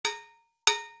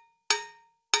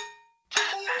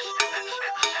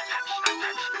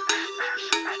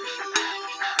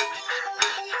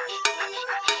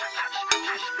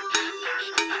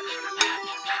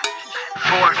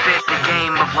forfeit the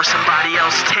game before somebody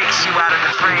else takes you out of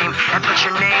the frame and put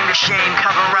your name to shame,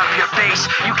 cover up your face.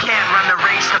 You can't run the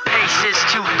race, the pace is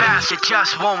too fast, it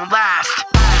just won't last.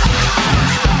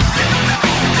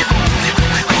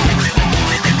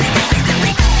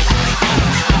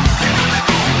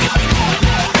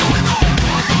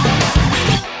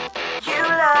 You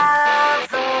love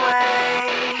the way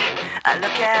I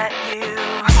look at